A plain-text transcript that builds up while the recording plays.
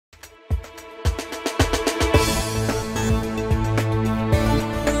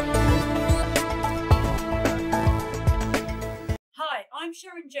I'm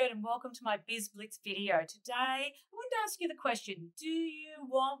Sharon Jurd and welcome to my Biz Blitz video. Today, I want to ask you the question, do you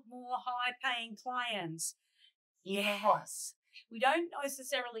want more high-paying clients? Yes. We don't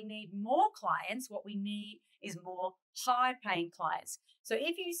necessarily need more clients. What we need is more high-paying clients. So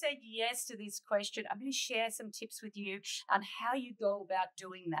if you said yes to this question, I'm going to share some tips with you on how you go about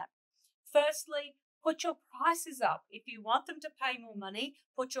doing that. Firstly, put your prices up. If you want them to pay more money,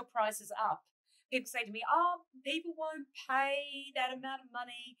 put your prices up. People say to me, people won't pay that amount of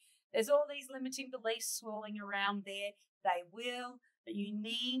money. There's all these limiting beliefs swirling around there. They will, but you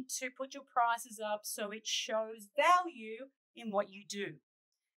need to put your prices up so it shows value in what you do.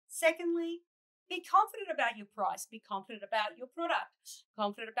 Secondly, be confident about your price. Be confident about your product,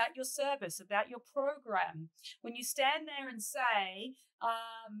 confident about your service, about your program. When you stand there and say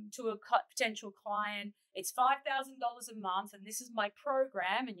to a potential client, it's $5,000 a month and this is my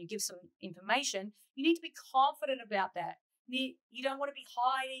program, and you give some information, you need to be confident about that. You don't want to be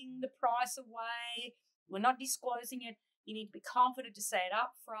hiding the price away. We're not disclosing it. You need to be confident to say it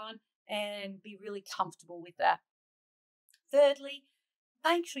up front and be really comfortable with that. Thirdly,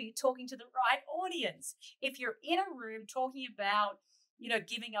 make sure you're talking to the right audience. If you're in a room talking about,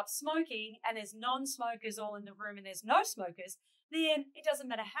 giving up smoking and there's non-smokers all in the room and there's no smokers, then it doesn't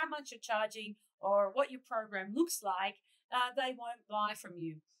matter how much you're charging or what your program looks like, they won't buy from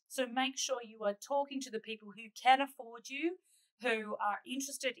you. So make sure you are talking to the people who can afford you, who are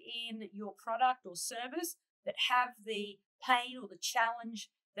interested in your product or service, that have the pain or the challenge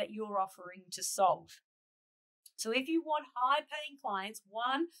that you're offering to solve. So if you want high-paying clients,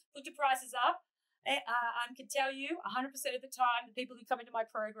 one, put your prices up. I can tell you 100% of the time, the people who come into my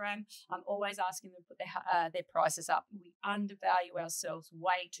program, I'm always asking them to put their prices up. We undervalue ourselves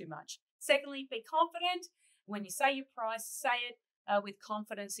way too much. Secondly, be confident. When you say your price, say it with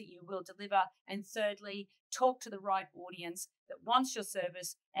confidence that you will deliver. And thirdly, talk to the right audience that wants your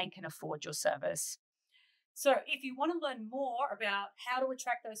service and can afford your service. So if you want to learn more about how to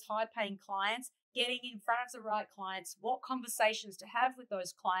attract those high-paying clients, getting in front of the right clients, what conversations to have with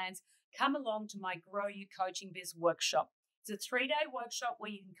those clients, come along to my Grow You Coaching Biz workshop. It's a 3-day workshop where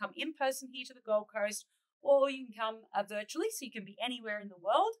you can come in person here to the Gold Coast, or you can come virtually, so you can be anywhere in the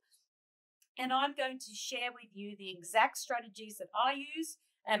world. And I'm going to share with you the exact strategies that I use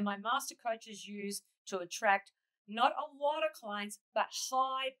and my master coaches use to attract not a lot of clients, but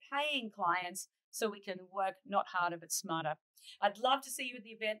high-paying clients, so we can work not harder but smarter. I'd love to see you at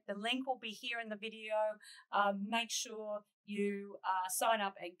the event. The link will be here in the video. Make sure you sign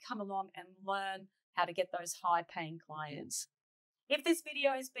up and come along and learn how to get those high-paying clients. If this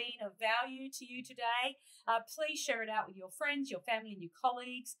video has been of value to you today, please share it out with your friends, your family, and your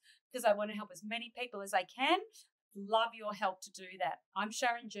colleagues, because I want to help as many people as I can. Love your help to do that. I'm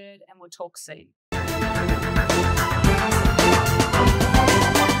Sharon Jurd, and we'll talk soon.